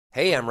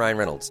Hey, I'm Ryan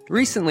Reynolds.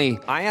 Recently,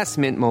 I asked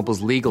Mint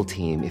Mobile's legal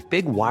team if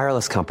big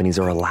wireless companies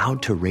are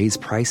allowed to raise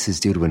prices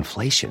due to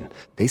inflation.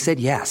 They said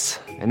yes.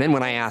 And then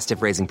when I asked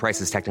if raising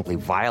prices technically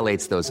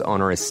violates those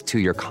onerous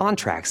two-year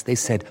contracts, they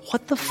said,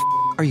 "What the f***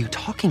 are you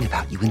talking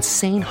about, you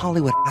insane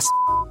Hollywood ass?"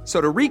 So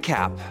to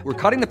recap, we're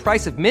cutting the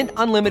price of Mint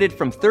Unlimited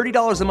from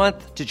 $30 a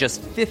month to just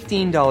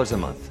 $15 a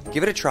month.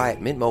 Give it a try at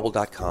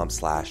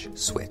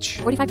mintmobile.com/switch.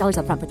 $45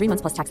 up front for 3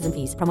 months plus taxes and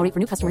fees. Promo rate for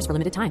new customers for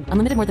limited time.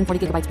 Unlimited more than 40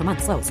 gigabytes per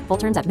month. Slows full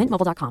terms at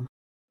mintmobile.com.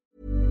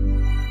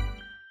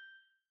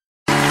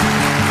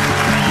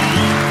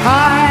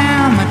 I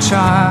am a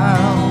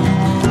child,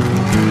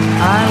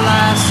 I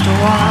last a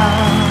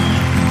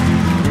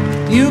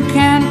while. You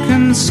can't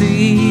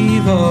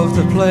conceive of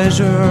the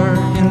pleasure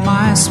in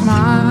my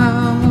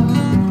smile.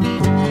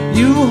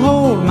 You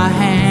hold my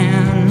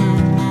hand,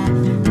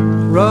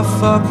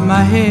 rough up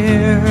my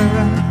hair.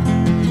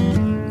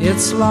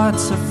 It's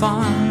lots of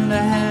fun to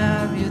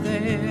have you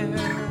there.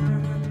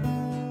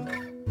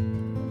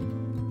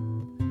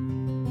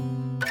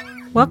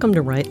 Welcome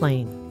to Right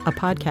Lane, a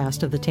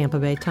podcast of the Tampa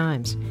Bay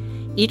Times.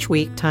 Each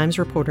week, Times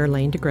reporter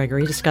Lane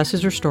DeGregory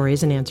discusses her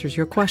stories and answers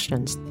your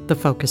questions. The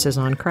focus is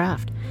on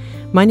craft.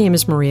 My name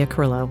is Maria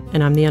Carrillo,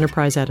 and I'm the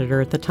enterprise editor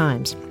at the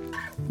Times.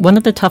 One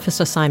of the toughest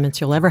assignments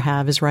you'll ever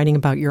have is writing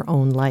about your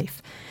own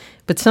life.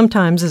 But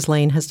sometimes, as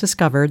Lane has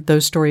discovered,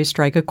 those stories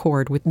strike a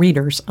chord with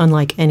readers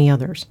unlike any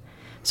others.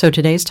 So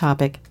today's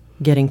topic,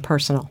 getting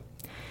personal.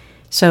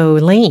 So,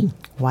 Lane,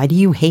 why do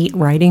you hate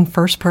writing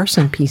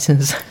first-person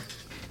pieces?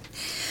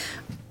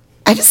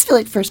 I just feel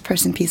like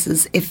first-person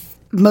pieces, if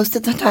most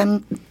of the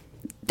time,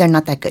 they're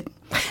not that good.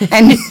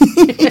 And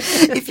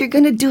if you're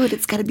going to do it,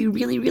 it's got to be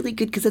really, really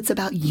good because it's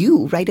about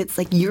you, right? It's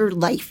like your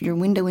life, your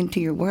window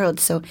into your world.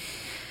 So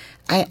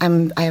I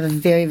have a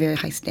very, very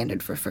high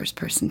standard for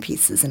first-person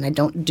pieces, and I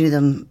don't do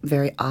them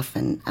very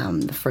often.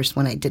 The first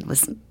one I did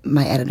was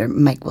my editor,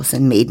 Mike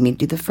Wilson, made me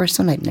do the first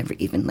one. I'd never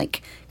even,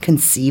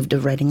 conceived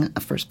of writing a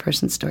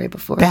first-person story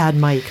before. Bad,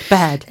 Mike,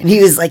 bad. And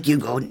he was like, you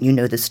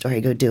know the story,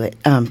 go do it.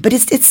 But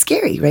it's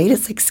scary, right?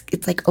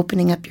 It's like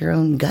opening up your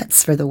own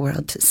guts for the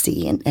world to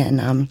see.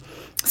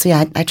 So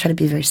I try to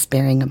be very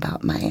sparing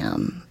about my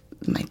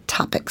my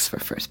topics for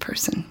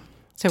first-person.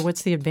 So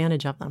what's the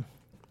advantage of them,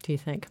 do you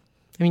think?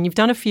 I mean, you've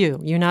done a few.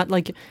 You're not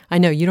I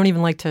know you don't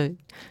even like to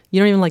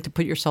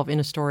put yourself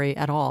in a story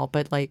at all.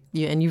 But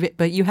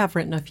you have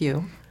written a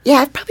few. Yeah,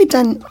 I've probably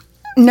done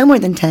no more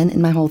than 10 in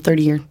my whole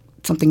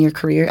 30-year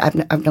career. I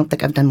don't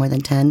think I've done more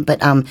than 10,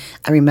 but I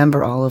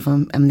remember all of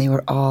them, and they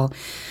were all.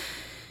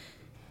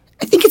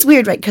 I think it's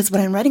weird, right? Because when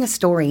I'm writing a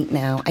story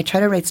now, I try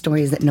to write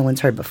stories that no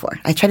one's heard before.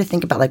 I try to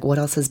think about what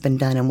else has been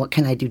done and what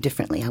can I do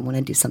differently. I want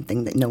to do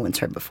something that no one's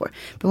heard before.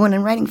 But when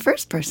I'm writing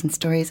first-person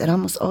stories, it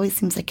almost always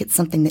seems like it's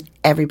something that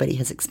everybody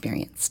has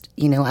experienced.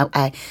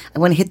 I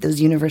want to hit those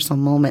universal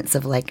moments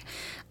of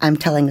I'm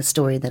telling a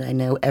story that I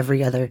know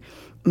every other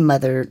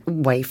mother,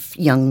 wife,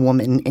 young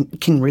woman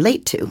can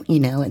relate to.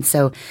 And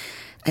so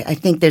I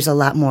think there's a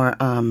lot more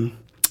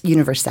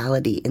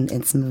universality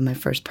in some of my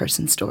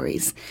first-person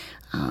stories.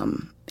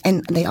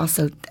 And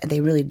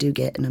they really do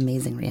get an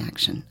amazing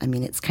reaction. I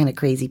mean, it's kind of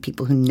crazy.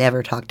 People who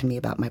never talk to me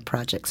about my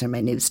projects or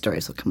my news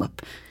stories will come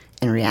up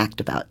and react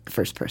about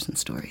first-person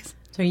stories.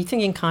 So are you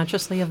thinking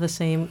consciously of the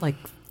same,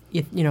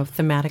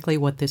 thematically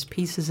what this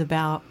piece is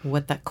about,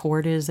 what that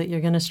chord is that you're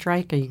going to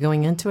strike? Are you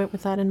going into it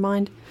with that in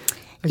mind?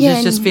 Or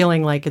just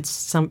feeling like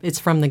it's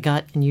from the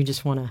gut and you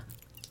just want to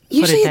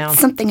usually put it down?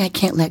 It's something I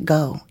can't let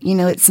go.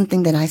 It's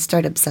something that I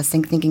start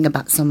obsessing, thinking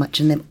about so much,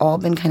 and they've all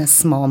been kind of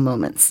small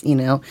moments,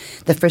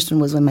 The first one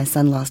was when my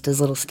son lost his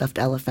little stuffed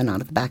elephant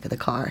out of the back of the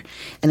car,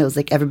 and it was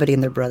like everybody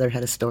and their brother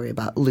had a story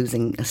about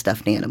losing a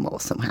stuffed animal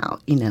somehow,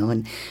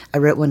 And I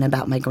wrote one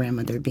about my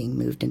grandmother being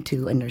moved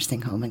into a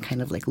nursing home and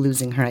kind of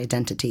losing her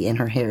identity and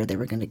her hair. They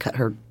were going to cut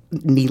her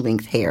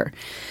knee-length hair.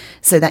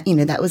 So that,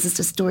 that was just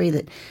a story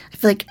that I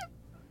feel like,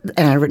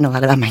 and I've written a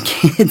lot about my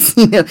kids,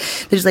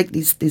 There's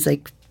these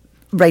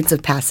rites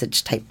of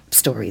passage type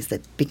stories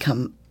that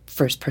become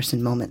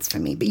first-person moments for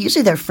me. But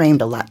usually they're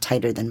framed a lot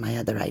tighter than my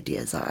other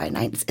ideas are. And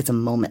it's a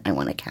moment I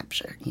want to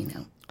capture,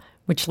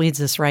 Which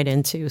leads us right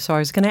into, so I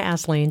was going to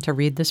ask Lane to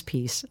read this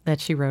piece that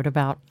she wrote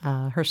about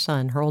her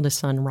oldest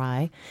son,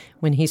 Rye,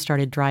 when he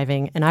started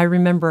driving. And I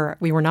remember,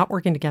 we were not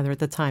working together at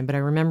the time, but I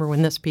remember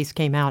when this piece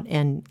came out,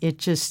 and it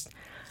just,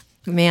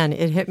 man,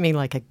 it hit me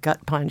like a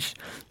gut punch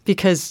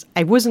because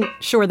I wasn't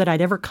sure that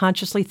I'd ever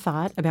consciously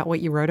thought about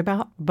what you wrote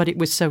about, but it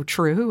was so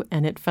true,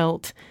 and it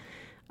felt,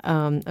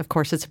 of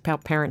course, it's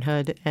about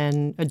parenthood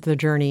and the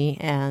journey,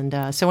 and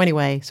so we're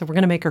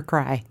going to make her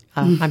cry,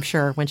 I'm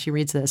sure, when she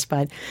reads this,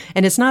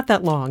 and it's not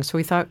that long, so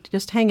we thought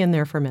just hang in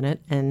there for a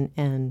minute,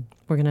 and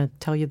we're going to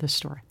tell you this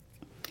story.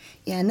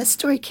 Yeah, and this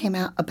story came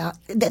out about,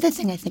 the other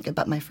thing I think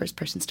about my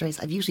first-person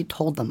stories, I've usually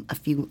told them a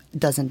few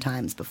dozen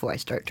times before I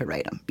start to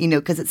write them,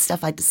 because it's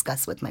stuff I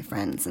discuss with my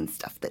friends and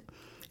stuff that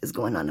is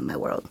going on in my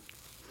world.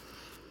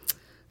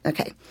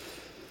 Okay.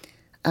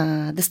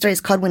 The story is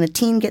called When a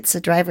Teen Gets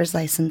a Driver's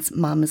License,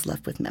 Mom is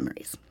Left with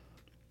Memories.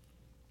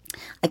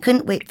 I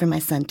couldn't wait for my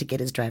son to get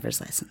his driver's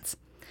license.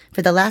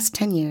 For the last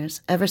 10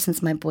 years, ever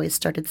since my boys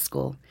started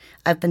school,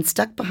 I've been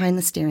stuck behind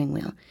the steering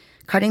wheel,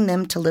 carting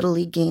them to Little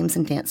League games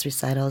and dance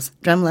recitals,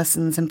 drum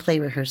lessons and play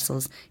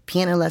rehearsals,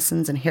 piano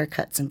lessons and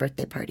haircuts and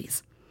birthday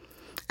parties.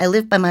 I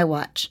live by my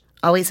watch,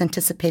 always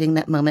anticipating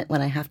that moment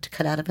when I have to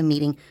cut out of a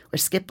meeting or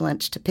skip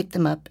lunch to pick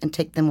them up and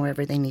take them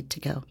wherever they need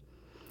to go.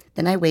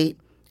 Then I wait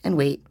and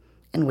wait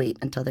and wait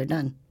until they're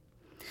done.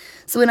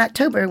 So in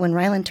October, when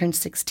Rylan turned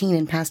 16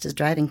 and passed his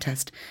driving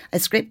test, I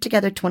scraped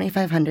together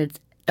 $2,500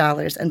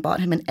 and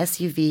bought him an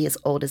SUV as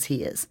old as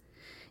he is.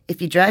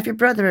 If you drive your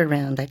brother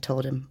around, I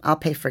told him, I'll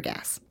pay for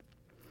gas.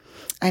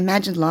 I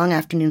imagined long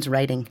afternoons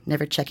writing,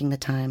 never checking the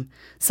time,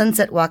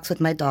 sunset walks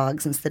with my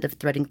dogs instead of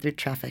threading through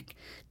traffic,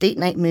 date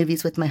night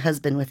movies with my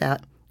husband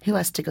without, who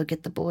has to go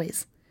get the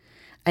boys?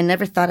 I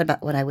never thought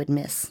about what I would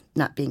miss,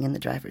 not being in the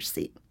driver's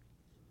seat.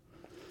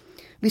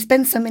 We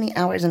spend so many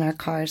hours in our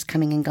cars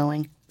coming and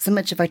going. So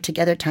much of our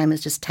together time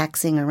is just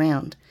taxiing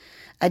around.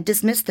 I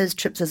dismissed those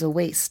trips as a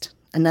waste,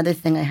 another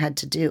thing I had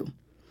to do.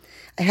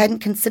 I hadn't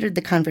considered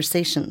the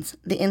conversations,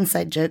 the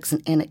inside jokes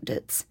and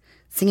anecdotes,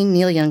 singing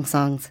Neil Young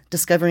songs,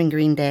 discovering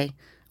Green Day,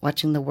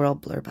 watching the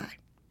world blur by.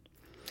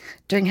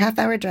 During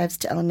half-hour drives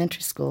to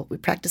elementary school, we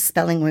practiced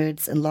spelling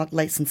words and logged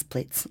license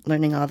plates,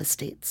 learning all the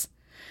states.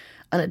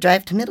 On a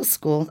drive to middle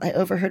school, I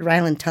overheard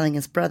Rylan telling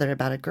his brother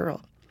about a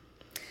girl.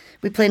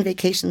 We planned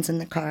vacations in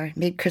the car,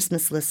 made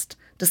Christmas lists,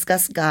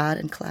 discussed God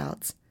and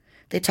clouds.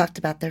 They talked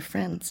about their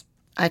friends.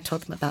 I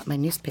told them about my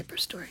newspaper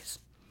stories.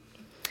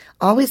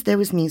 Always there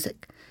was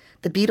music.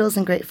 The Beatles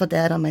and Grateful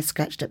Dead on my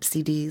scratched-up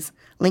CDs,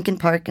 Linkin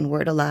Park and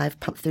Word Alive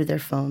pumped through their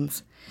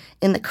phones.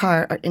 In the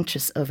car, our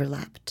interests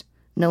overlapped.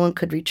 No one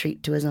could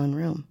retreat to his own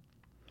room.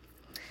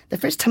 The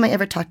first time I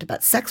ever talked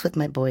about sex with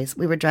my boys,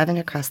 we were driving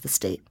across the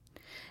state.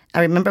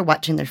 I remember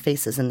watching their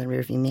faces in the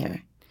rearview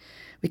mirror.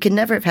 We could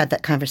never have had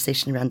that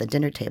conversation around the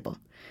dinner table.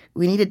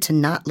 We needed to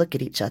not look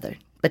at each other,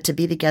 but to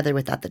be together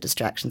without the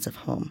distractions of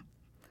home.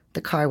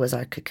 The car was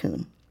our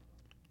cocoon.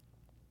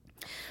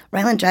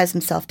 Rylan drives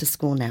himself to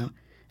school now.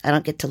 I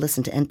don't get to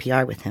listen to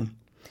NPR with him.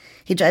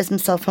 He drives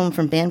himself home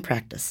from band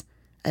practice.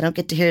 I don't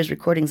get to hear his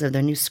recordings of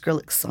their new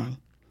Skrillex song.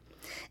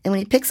 And when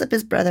he picks up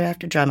his brother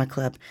after drama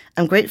club,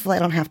 I'm grateful I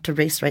don't have to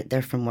race right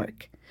there from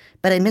work.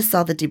 But I miss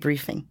all the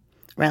debriefing.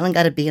 Rylan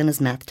got a B on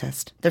his math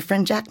test. Their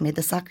friend Jack made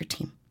the soccer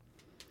team.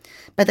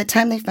 By the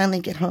time they finally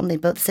get home, they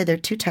both say they're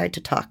too tired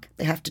to talk.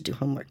 They have to do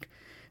homework.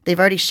 They've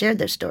already shared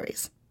their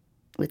stories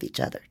with each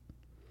other.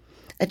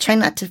 I try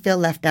not to feel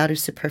left out or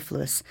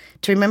superfluous,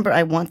 to remember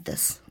I want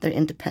this, their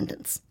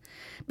independence.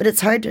 But it's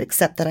hard to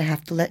accept that I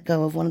have to let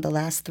go of one of the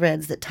last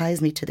threads that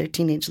ties me to their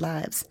teenage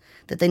lives,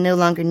 that they no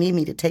longer need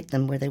me to take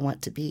them where they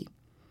want to be.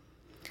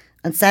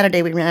 On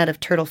Saturday, we ran out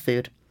of turtle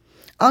food.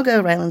 I'll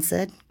go, Rylan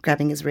said,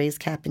 grabbing his raised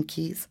cap and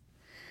keys.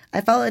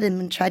 I followed him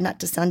and tried not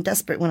to sound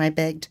desperate when I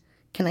begged,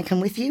 "Can I come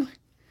with you?"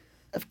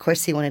 Of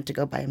course he wanted to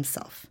go by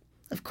himself.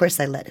 Of course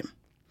I let him.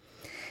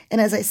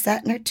 And as I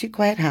sat in our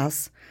too-quiet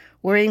house,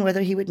 worrying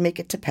whether he would make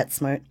it to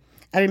PetSmart,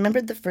 I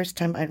remembered the first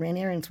time I ran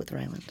errands with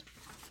Rylan.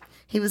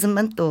 He was a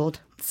month old,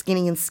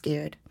 skinny and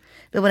scared.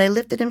 But when I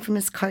lifted him from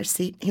his car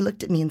seat, he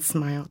looked at me and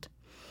smiled.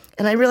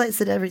 And I realized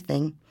that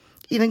everything,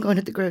 even going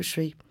to the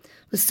grocery,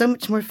 was so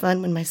much more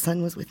fun when my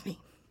son was with me.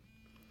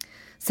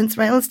 Since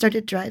Rylan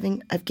started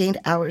driving, I've gained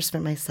hours for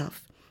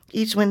myself,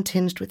 each one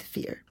tinged with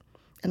fear.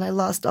 And I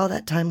lost all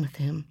that time with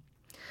him.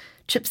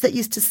 Trips that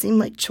used to seem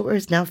like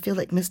chores now feel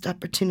like missed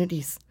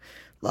opportunities.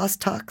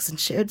 Lost talks and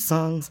shared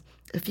songs.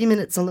 A few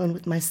minutes alone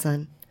with my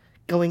son.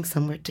 Going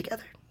somewhere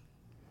together.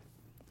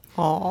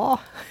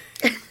 Aw.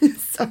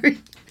 Sorry.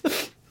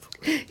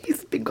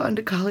 He's been gone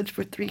to college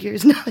for 3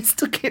 years now. I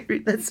still can't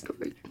read that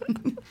story.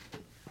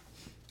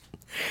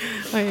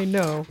 I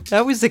know.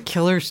 That was a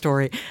killer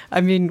story.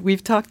 I mean,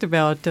 we've talked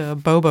about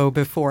Bobo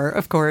before,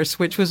 of course,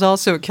 which was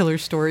also a killer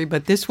story.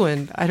 But this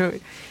one,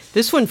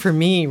 This one for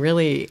me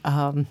really,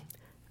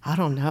 I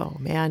don't know,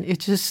 man. It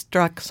just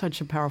struck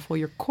such a powerful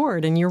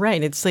chord. And you're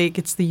right. It's like,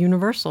 it's the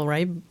universal,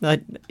 right?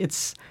 But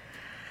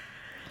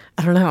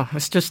I don't know.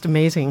 It's just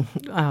amazing.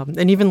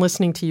 And even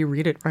listening to you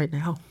read it right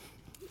now.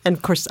 And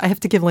of course, I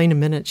have to give Lane a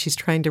minute. She's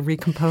trying to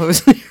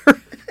recompose.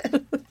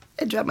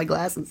 I dropped my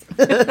glasses.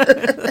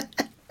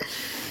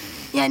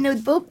 Yeah, no,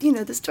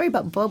 the story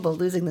about Bobo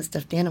losing the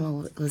stuffed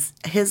animal was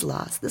his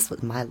loss. This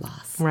was my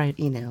loss. Right.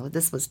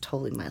 This was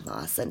totally my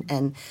loss.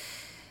 And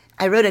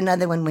I wrote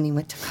another one when he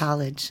went to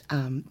college,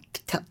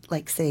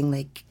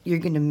 saying, you're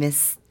going to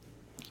miss,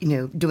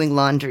 doing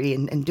laundry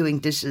and doing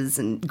dishes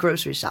and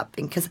grocery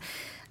shopping. Because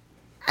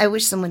I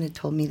wish someone had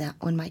told me that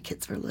when my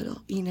kids were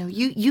little.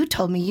 You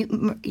told me,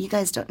 you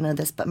guys don't know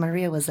this, but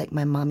Maria was like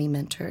my mommy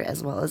mentor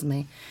as well as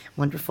my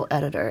wonderful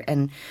editor.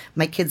 And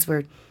my kids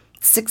were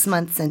 6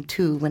 months and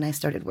 2 when I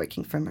started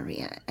working for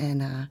Maria.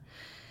 And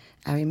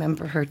I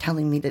remember her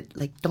telling me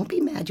that, don't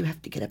be mad you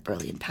have to get up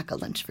early and pack a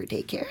lunch for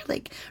daycare.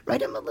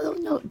 Write them a little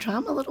note, draw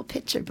them a little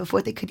picture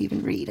before they could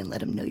even read and let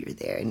them know you're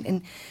there.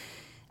 And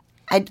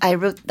I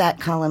wrote that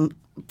column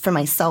for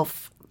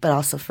myself, but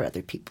also for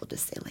other people to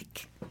say,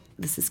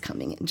 this is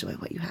coming. Enjoy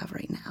what you have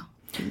right now.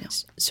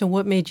 So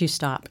what made you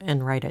stop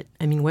and write it?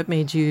 I mean, what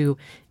made you,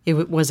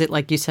 was it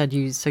like you said,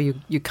 you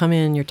come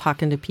in, you're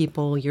talking to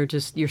people, you're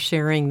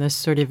sharing this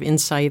sort of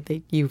insight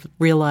that you've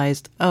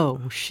realized,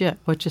 oh shit,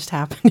 what just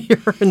happened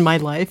here in my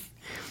life?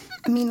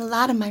 I mean, a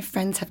lot of my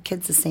friends have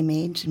kids the same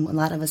age, and a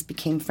lot of us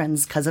became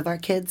friends because of our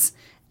kids.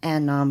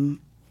 And,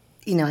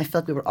 I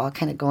feel like we were all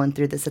kind of going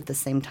through this at the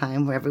same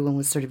time, where everyone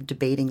was sort of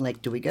debating,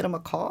 like, do we get them a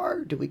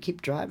car? Do we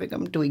keep driving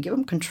them? Do we give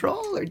them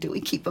control? Or do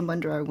we keep them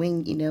under our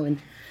wing, And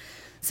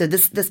so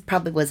this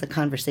probably was a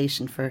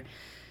conversation for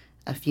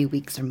a few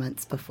weeks or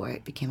months before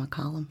it became a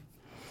column.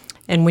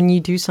 And when you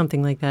do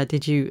something like that,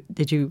 did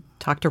you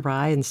talk to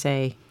Rye and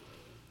say,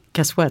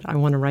 guess what, I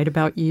want to write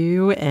about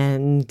you?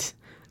 And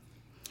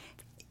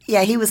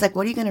yeah, he was like,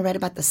 what are you going to write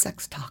about the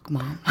sex talk,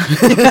 Mom?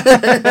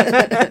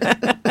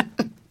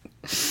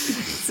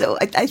 So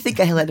I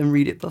think I let him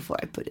read it before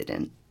I put it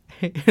in.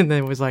 And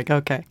then it was like,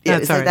 okay, yeah,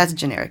 that's all right. That's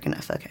generic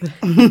enough, okay.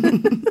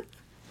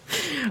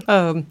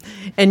 And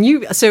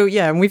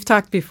we've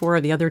talked before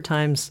the other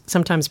times,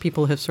 sometimes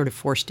people have sort of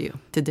forced you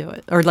to do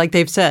it. Or like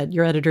they've said,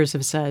 your editors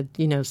have said,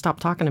 stop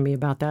talking to me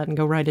about that and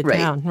go write it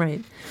down.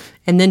 Right.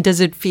 And then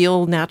does it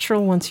feel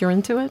natural once you're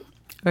into it?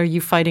 Or are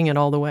you fighting it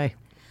all the way?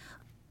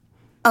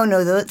 Oh,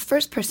 no, the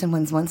first-person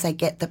ones, once I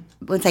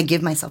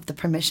give myself the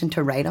permission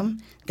to write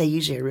them, they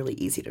usually are really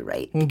easy to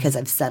write because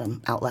I've said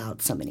them out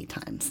loud so many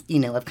times.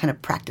 I've kind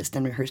of practiced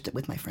and rehearsed it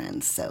with my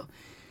friends, so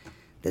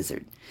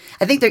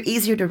I think they're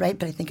easier to write,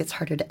 but I think it's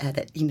harder to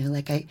edit.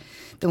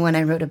 The one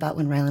I wrote about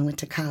when Rylan went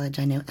to college,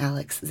 I know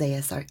Alex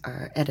Zayas,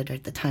 our editor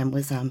at the time,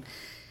 was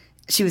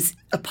she was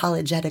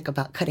apologetic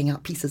about cutting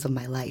out pieces of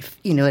my life.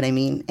 You know what I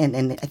mean?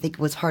 And I think it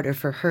was harder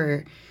for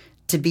her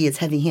to be as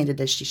heavy-handed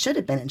as she should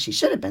have been, and she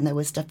should have been. There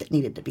was stuff that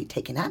needed to be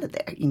taken out of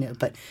there,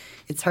 but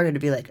it's harder to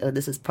be like, oh,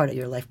 this is part of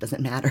your life,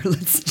 doesn't matter.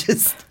 Let's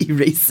just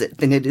erase it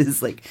than it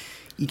is like,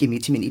 you give me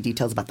too many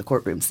details about the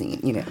courtroom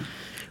scene,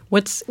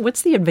 What's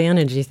the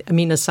advantage? I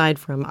mean, aside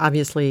from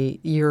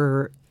obviously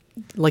you're,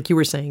 like you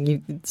were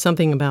saying,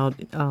 something about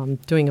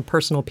doing a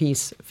personal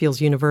piece feels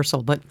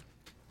universal, but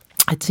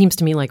it seems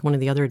to me like one of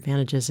the other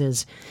advantages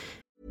is.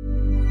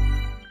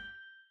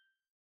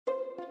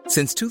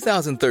 Since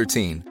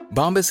 2013,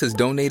 Bombas has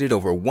donated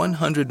over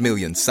 100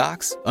 million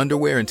socks,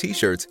 underwear, and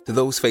T-shirts to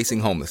those facing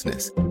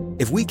homelessness.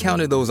 If we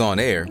counted those on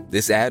air,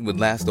 this ad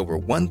would last over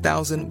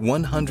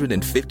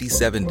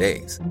 1,157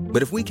 days.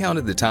 But if we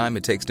counted the time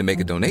it takes to make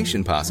a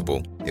donation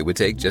possible, it would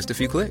take just a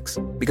few clicks.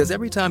 Because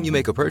every time you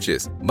make a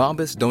purchase,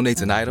 Bombas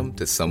donates an item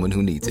to someone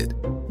who needs it.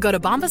 Go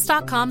to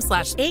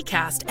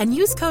bombas.com/ACAST and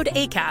use code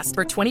ACAST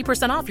for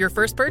 20% off your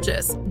first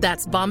purchase.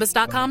 That's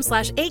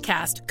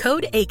bombas.com/ACAST,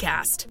 code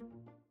ACAST.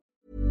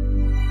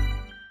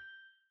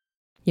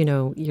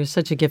 You're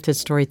such a gifted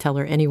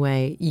storyteller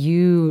anyway.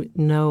 You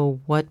know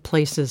what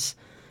places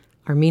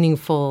are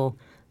meaningful,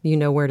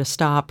 where to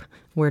stop,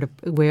 what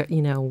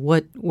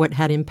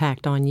had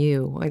impact on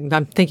you.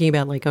 I'm thinking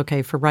about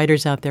for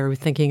writers out there who are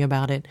thinking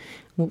about it,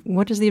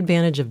 what is the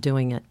advantage of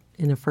doing it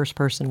in a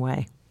first-person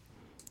way?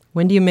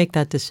 When do you make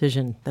that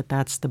decision that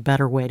that's the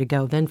better way to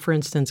go than, for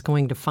instance,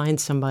 going to find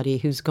somebody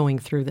who's going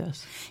through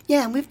this?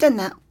 Yeah, and we've done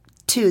that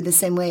too, the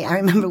same way. I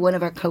remember one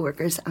of our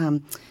coworkers,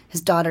 his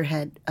daughter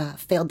had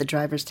failed the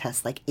driver's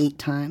test 8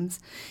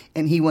 times,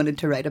 and he wanted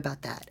to write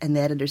about that. And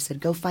the editor said,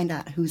 go find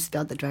out who's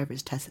failed the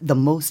driver's test the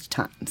most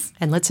times.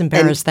 And let's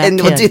embarrass that kid.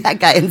 And we'll do that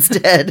guy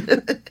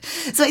instead.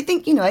 So I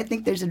think, I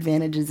think there's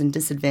advantages and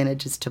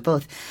disadvantages to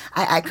both.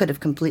 I could have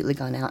completely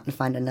gone out and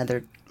find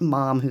another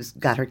mom who's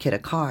got her kid a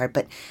car,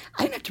 but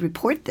I didn't have to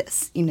report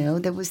this.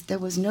 There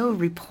was no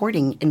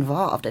reporting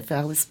involved. If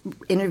I was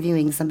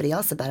interviewing somebody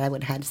else about it, I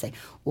would have had to say,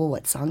 well,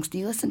 what songs do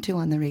you listen to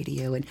on the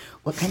radio, and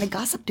what kind of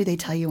gossip do they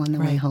tell you on the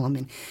way home?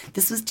 And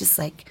this was just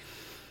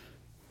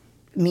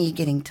me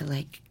getting to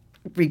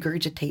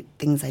regurgitate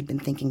things I'd been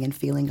thinking and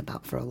feeling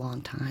about for a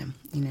long time.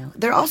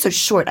 They're also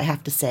short, I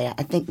have to say.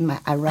 I think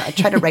I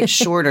try to write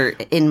shorter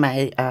in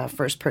my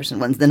first person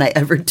ones than I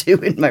ever do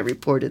in my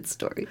reported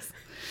stories.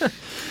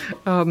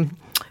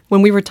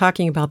 When we were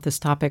talking about this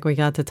topic, we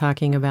got to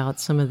talking about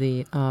some of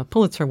the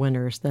Pulitzer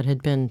winners that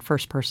had been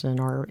first person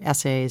or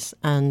essays.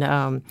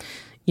 And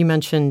you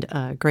mentioned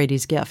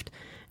Grady's Gift,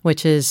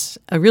 which is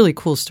a really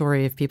cool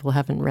story if people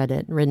haven't read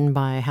it, written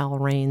by Hal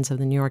Raines of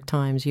the New York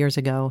Times years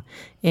ago.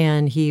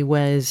 And he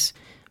was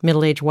a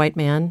middle-aged white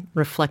man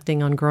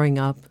reflecting on growing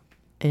up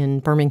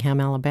in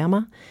Birmingham,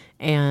 Alabama.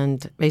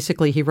 And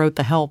basically he wrote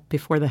The Help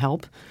before The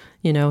Help.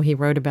 He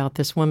wrote about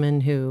this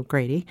woman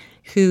Grady,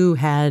 who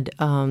had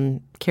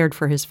cared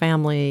for his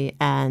family,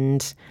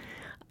 and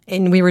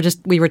we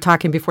were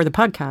talking before the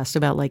podcast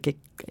about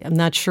I'm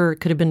not sure it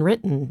could have been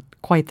written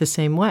quite the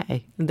same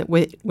way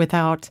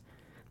without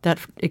that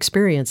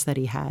experience that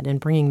he had and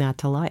bringing that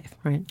to life,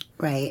 right?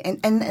 Right,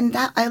 and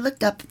that I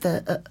looked up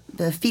the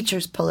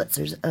features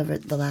Pulitzers over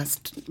the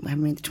last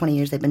 20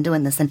 years they've been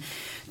doing this, and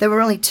there were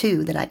only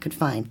 2 that I could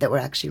find that were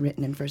actually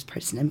written in first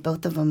person, and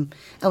both of them,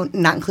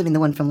 not including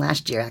the one from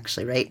last year,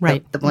 actually, right?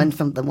 Right. The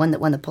one that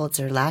won the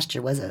Pulitzer last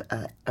year was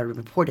a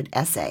reported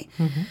essay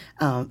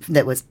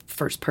that was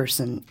first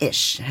person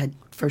ish, had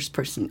first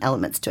person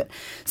elements to it.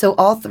 So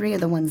all 3 of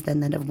the ones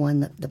then that have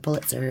won the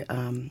Pulitzer.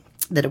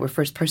 That were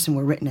first person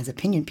were written as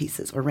opinion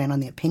pieces or ran on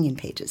the opinion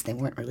pages. They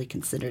weren't really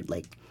considered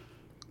like,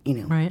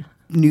 right.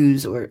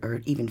 news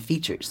or even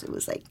features. It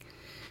was like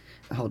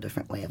a whole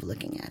different way of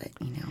looking at it,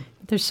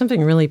 There's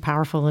something really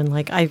powerful in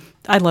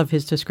I love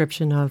his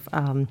description of,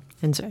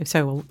 and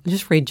so we'll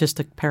just read just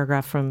a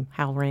paragraph from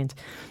Hal Raines,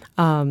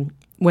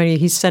 where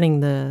he's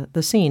setting the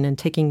scene and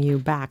taking you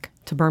back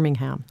to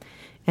Birmingham.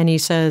 And he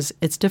says,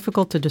 it's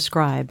difficult to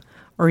describe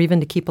or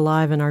even to keep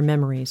alive in our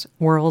memories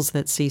worlds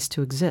that cease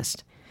to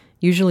exist.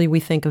 Usually we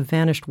think of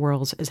vanished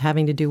worlds as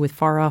having to do with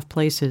far-off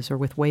places or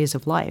with ways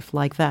of life,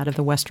 like that of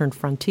the western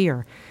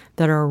frontier,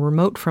 that are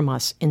remote from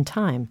us in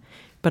time.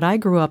 But I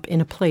grew up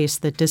in a place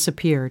that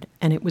disappeared,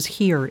 and it was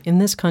here, in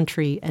this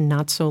country, and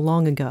not so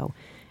long ago.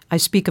 I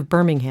speak of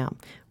Birmingham,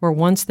 where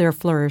once there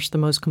flourished the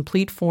most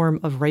complete form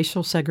of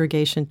racial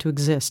segregation to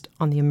exist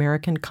on the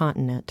American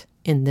continent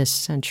in this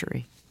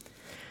century.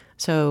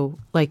 So,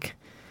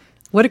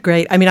 what a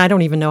great, I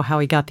don't even know how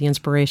he got the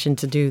inspiration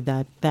to do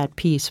that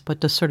piece,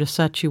 but to sort of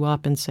set you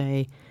up and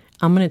say,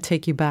 I'm going to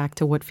take you back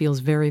to what feels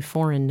very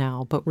foreign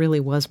now, but really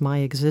was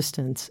my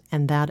existence,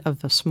 and that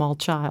of a small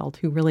child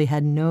who really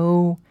had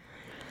no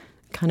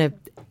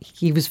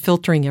he was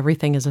filtering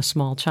everything as a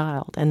small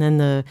child. And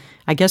then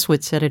I guess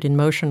what set it in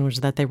motion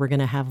was that they were going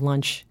to have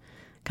lunch,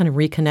 kind of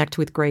reconnect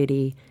with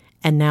Grady,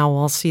 and now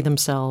all see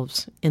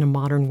themselves in a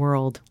modern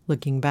world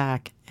looking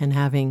back and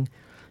having,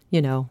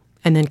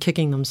 and then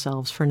kicking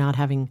themselves for not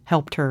having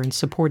helped her and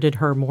supported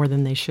her more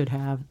than they should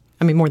have.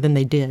 More than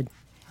they did.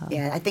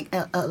 Yeah, I think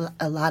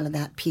a lot of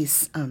that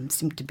piece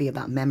seemed to be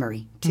about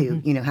memory,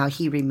 too. How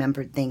he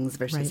remembered things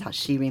versus how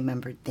she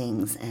remembered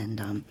things,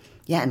 and,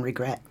 and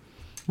regret.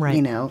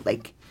 Right.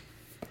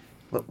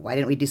 Why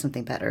didn't we do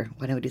something better?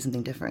 Why didn't we do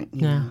something different?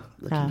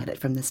 Looking at it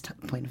from this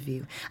point of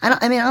view. I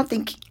don't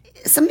think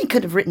somebody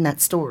could have written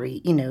that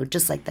story,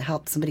 just like The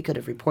Help. Somebody could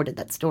have reported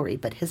that story,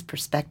 but his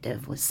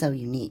perspective was so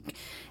unique,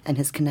 and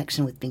his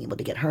connection with being able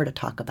to get her to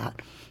talk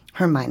about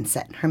her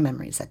mindset and her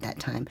memories at that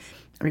time.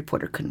 A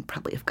reporter couldn't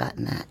probably have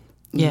gotten that.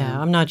 Yeah,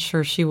 I'm not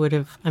sure she would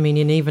have. And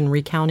even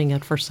recounting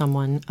it for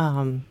someone,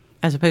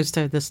 as opposed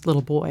to this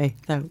little boy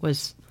that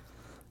was,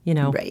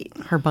 right.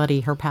 her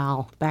buddy, her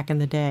pal back in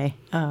the day.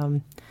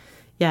 So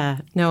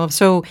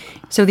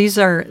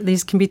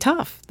these can be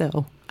tough,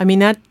 though.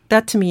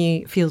 That to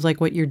me feels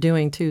like what you're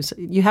doing too. So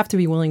you have to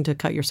be willing to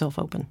cut yourself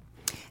open.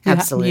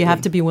 Absolutely. You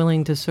have to be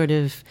willing to sort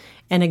of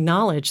and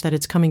acknowledge that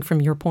it's coming from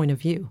your point of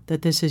view,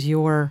 that this is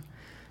your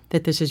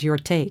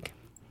take,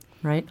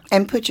 right?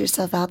 And put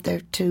yourself out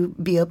there to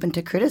be open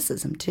to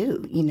criticism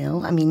too.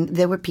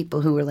 There were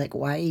people who were like,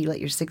 "Why you let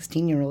your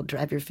 16-year-old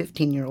drive your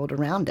 15-year-old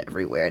around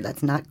everywhere?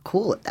 That's not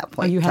cool at that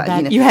point." Oh, you had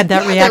that. You had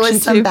that reaction there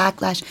was some too?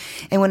 backlash.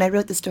 And when I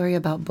wrote the story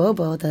about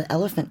Bobo, the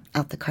elephant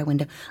out the car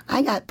window,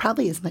 I got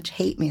probably as much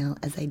hate mail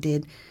as I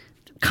did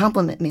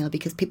compliment mail,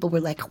 because people were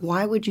like,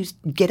 why would you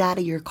get out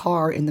of your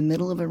car in the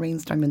middle of a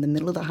rainstorm, in the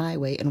middle of the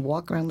highway, and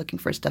walk around looking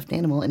for a stuffed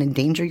animal and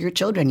endanger your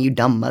children, you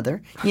dumb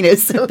mother?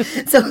 So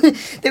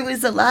there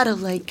was a lot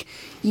of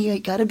you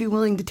got to be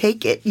willing to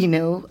take it,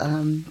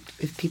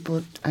 if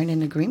people aren't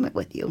in agreement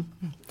with you.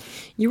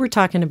 You were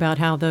talking about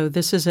how, though,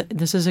 this is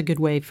a good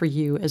way for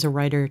you as a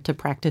writer to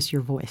practice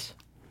your voice.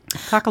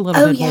 Talk a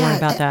little bit more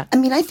about that.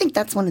 I think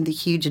that's one of the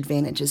huge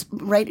advantages.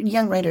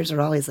 Young writers are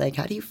always like,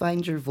 how do you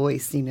find your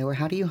voice, or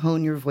how do you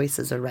hone your voice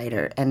as a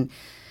writer? And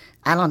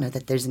I don't know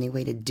that there's any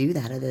way to do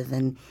that other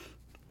than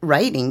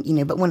writing,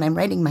 But when I'm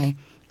writing my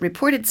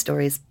reported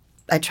stories,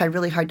 I try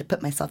really hard to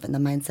put myself in the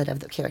mindset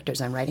of the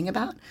characters I'm writing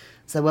about.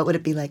 So what would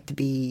it be like to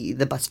be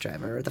the bus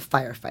driver or the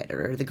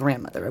firefighter or the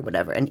grandmother or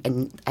whatever?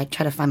 And I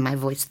try to find my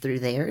voice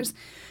through theirs.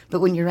 But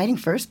when you're writing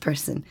first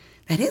person,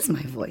 that is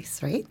my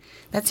voice, right?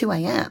 That's who I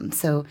am.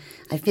 So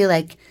I feel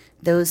like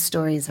those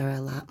stories are a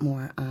lot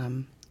more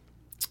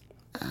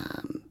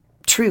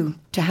true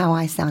to how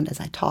I sound as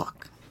I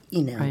talk,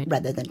 right.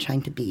 rather than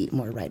trying to be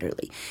more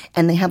writerly.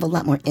 And they have a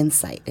lot more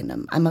insight in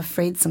them. I'm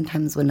afraid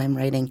sometimes when I'm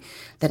writing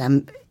that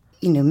I'm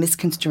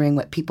misconstruing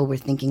what people were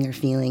thinking or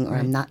feeling, or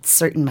I'm not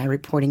certain my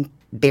reporting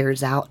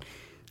bears out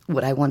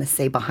what I want to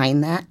say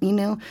behind that,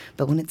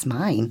 But when it's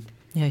mine,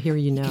 yeah, here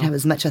you know. You can have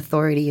as much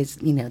authority as,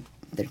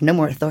 there's no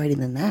more authority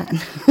than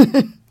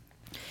that.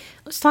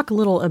 Let's talk a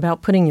little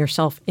about putting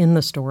yourself in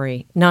the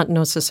story, not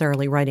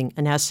necessarily writing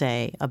an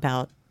essay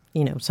about,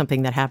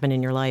 something that happened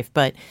in your life,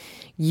 but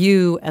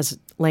you as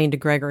Lane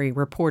DeGregory,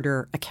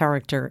 reporter, a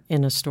character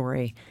in a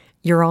story.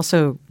 You're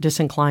also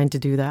disinclined to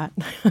do that.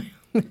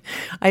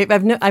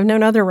 I've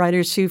known other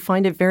writers who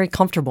find it very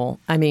comfortable.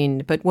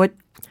 But what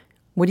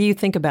What do you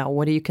think about?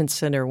 What do you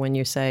consider when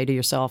you say to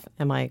yourself,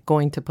 am I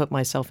going to put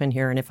myself in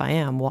here? And if I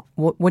am, what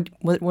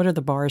are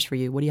the bars for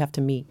you? What do you have to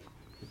meet?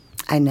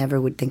 I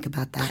never would think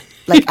about that.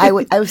 Like I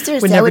would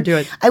seriously, would never do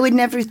it. I would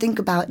never think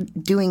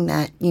about doing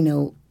that,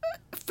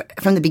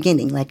 from the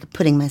beginning, like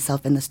putting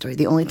myself in the story.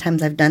 The only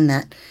times I've done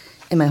that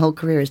in my whole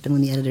career has been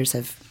when the editors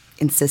have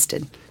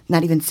insisted,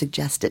 not even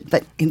suggested,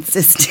 but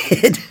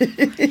insisted.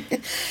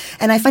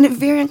 And I find it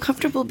very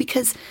uncomfortable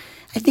because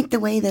I think the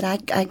way that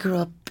I grew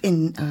up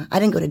I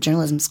didn't go to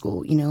journalism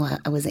school,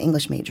 I was an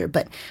English major,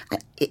 but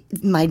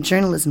my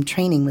journalism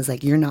training was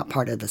like, you're not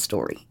part of the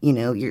story.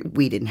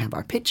 We didn't have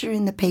our picture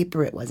in the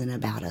paper. It wasn't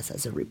about us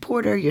as a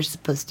reporter. You're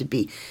supposed to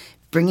be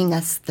bringing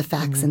us the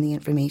facts and the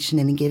information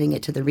and giving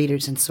it to the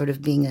readers and sort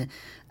of being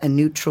a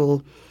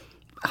neutral,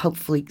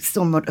 hopefully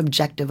somewhat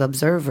objective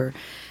observer.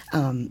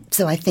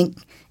 So I think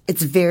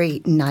it's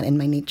very not in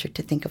my nature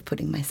to think of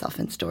putting myself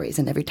in stories.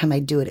 And every time I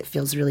do it, it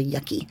feels really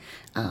yucky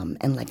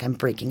and like I'm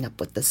breaking up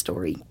what the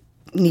story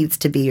needs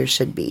to be or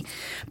should be.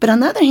 But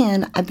on the other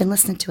hand, I've been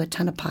listening to a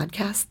ton of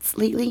podcasts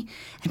lately,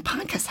 and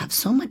podcasts have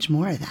so much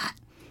more of that.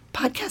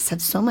 Podcasts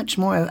have so much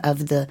more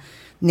of the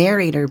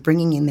narrator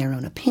bringing in their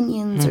own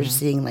opinions or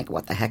seeing like,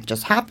 what the heck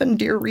just happened,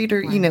 dear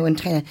reader,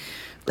 and kind of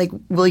like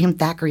William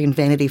Thackeray in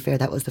Vanity Fair.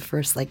 That was the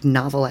first like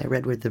novel I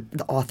read where the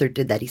author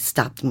did that. He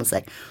stopped and was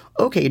like,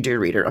 okay, dear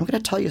reader, I'm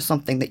going to tell you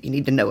something that you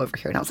need to know over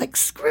here. And I was like,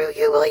 screw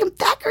you, William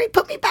Thackeray,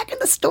 put me back in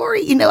the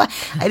story. I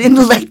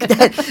didn't like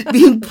that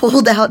being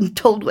pulled out and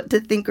told what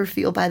to think or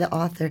feel by the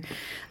author.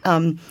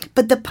 But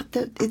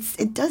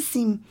it does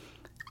seem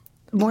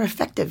more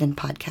effective in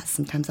podcasts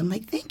sometimes. I'm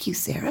like, thank you,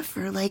 Sarah,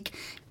 for like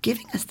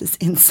giving us this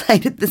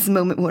insight at this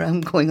moment where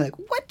I'm going like,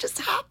 what just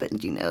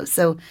happened,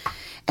 So,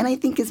 and I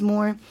think is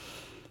more,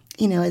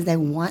 as I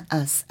want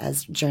us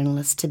as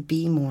journalists to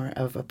be more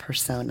of a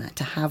persona,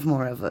 to have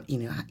more of a,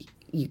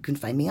 you can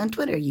find me on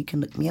Twitter, you can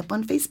look me up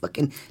on Facebook,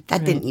 and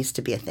that didn't used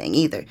to be a thing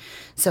either.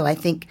 So I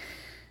think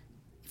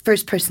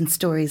first-person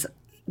stories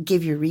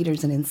give your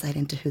readers an insight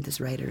into who this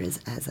writer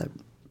is as a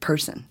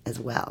person as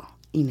well,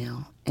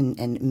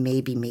 and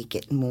maybe make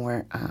it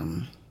more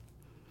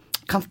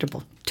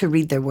comfortable to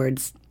read their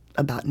words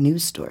about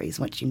news stories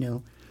once you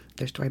know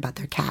their story about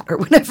their cat or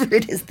whatever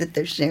it is that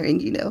they're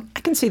sharing,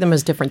 I can see them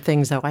as different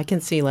things, though. I can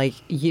see, like,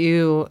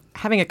 you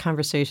having a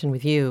conversation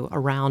with you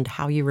around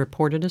how you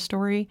reported a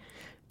story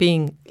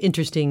being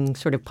interesting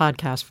sort of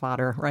podcast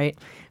fodder, right?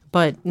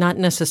 But not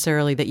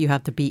necessarily that you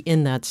have to be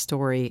in that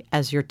story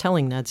as you're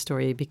telling that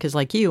story, because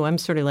like you, I'm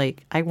sort of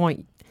like, I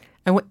want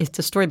it's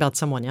a story about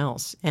someone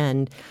else.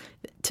 And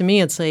to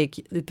me, it's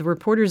like the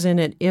reporter's in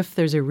it if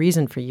there's a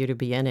reason for you to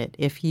be in it.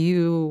 If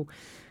you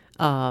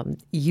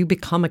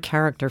become a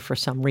character for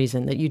some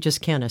reason that you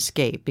just can't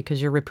escape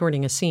because you're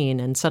reporting a scene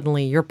and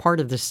suddenly you're part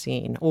of the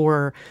scene,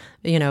 or,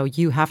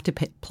 you have to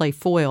play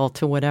foil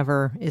to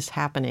whatever is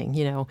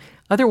happening,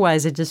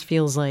 Otherwise, it just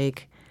feels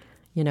like,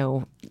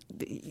 you're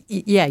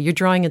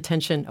drawing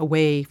attention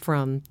away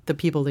from the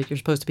people that you're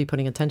supposed to be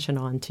putting attention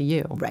on to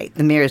you. Right.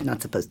 The mirror's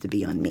not supposed to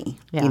be on me.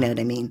 Yeah. You know what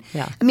I mean?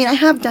 Yeah. I mean, I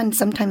have done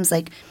sometimes,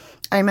 like,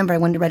 I remember I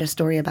wanted to write a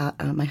story about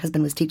my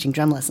husband was teaching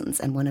drum lessons,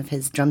 and one of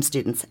his drum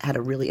students had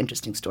a really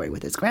interesting story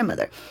with his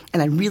grandmother.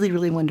 And I really,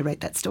 really wanted to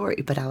write that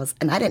story, but I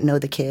didn't know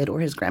the kid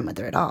or his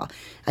grandmother at all.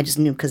 I just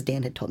knew because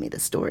Dan had told me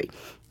this story.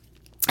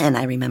 And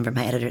I remember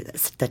my editor at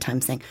the time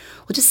saying,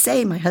 well, just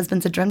say my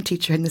husband's a drum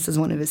teacher and this is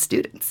one of his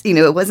students.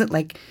 It wasn't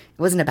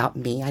about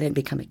me. I didn't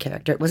become a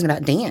character. It wasn't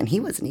about Dan.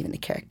 He wasn't even a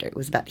character. It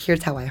was about,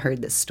 here's how I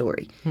heard this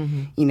story,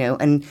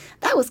 and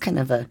that was kind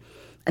of a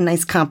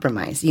nice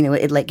compromise.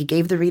 It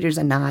gave the readers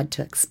a nod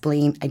to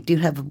explain, I do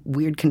have a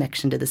weird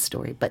connection to this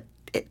story, but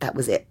that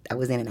was it. I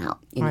was in and out,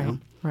 know.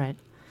 Right.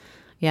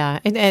 Yeah.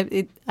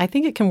 I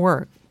think it can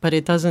work. But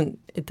it doesn't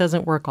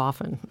work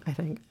often, I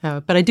think.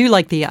 But I do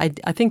like I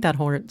think that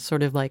whole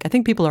sort of like, I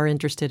think people are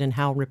interested in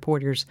how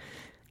reporters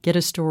get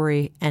a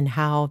story and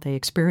how they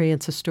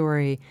experience a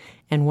story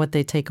and what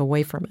they take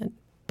away from it.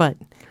 But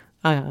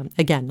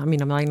again, I'm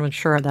not even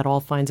sure that all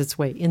finds its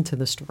way into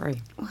the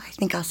story. Well, I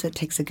think also it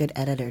takes a good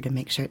editor to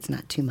make sure it's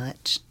not too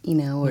much,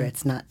 or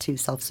it's not too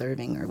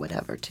self-serving or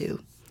whatever,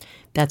 too.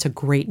 That's a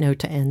great note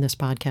to end this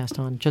podcast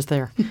on, just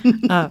there.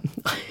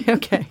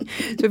 Okay.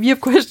 So if you have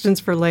questions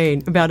for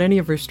Lane about any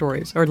of her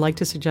stories or would like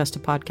to suggest a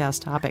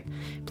podcast topic,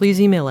 please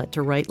email it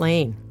to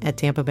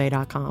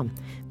writelane@tampabay.com.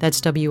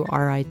 That's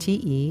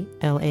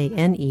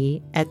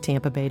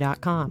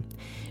WRITELANE@tampabay.com.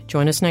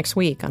 Join us next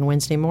week on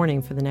Wednesday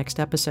morning for the next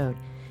episode.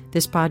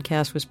 This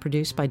podcast was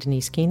produced by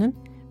Denise Keenan.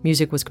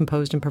 Music was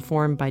composed and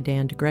performed by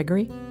Dan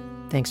DeGregory.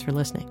 Thanks for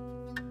listening.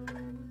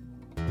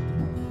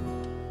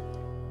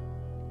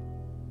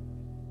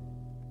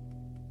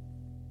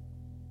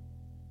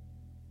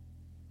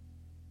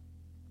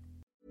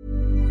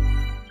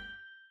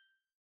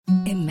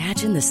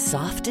 Imagine the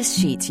softest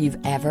sheets you've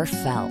ever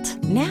felt.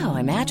 Now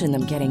imagine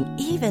them getting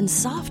even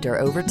softer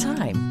over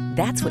time.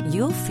 That's what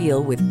you'll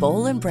feel with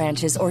Boll &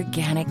 Branch's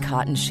organic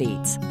cotton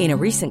sheets. In a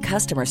recent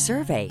customer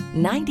survey,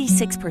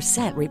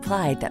 96%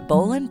 replied that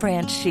Boll &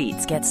 Branch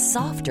sheets get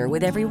softer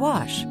with every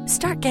wash.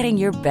 Start getting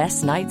your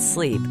best night's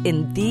sleep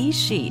in these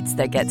sheets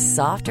that get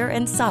softer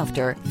and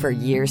softer for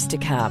years to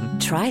come.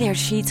 Try their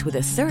sheets with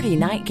a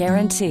 30-night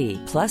guarantee.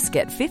 Plus,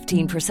 get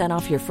 15%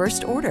 off your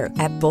first order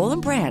at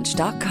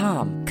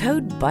bollandbranch.com.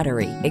 Code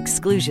BUTTERY.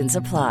 Exclusions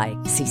apply.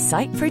 See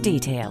site for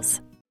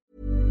details.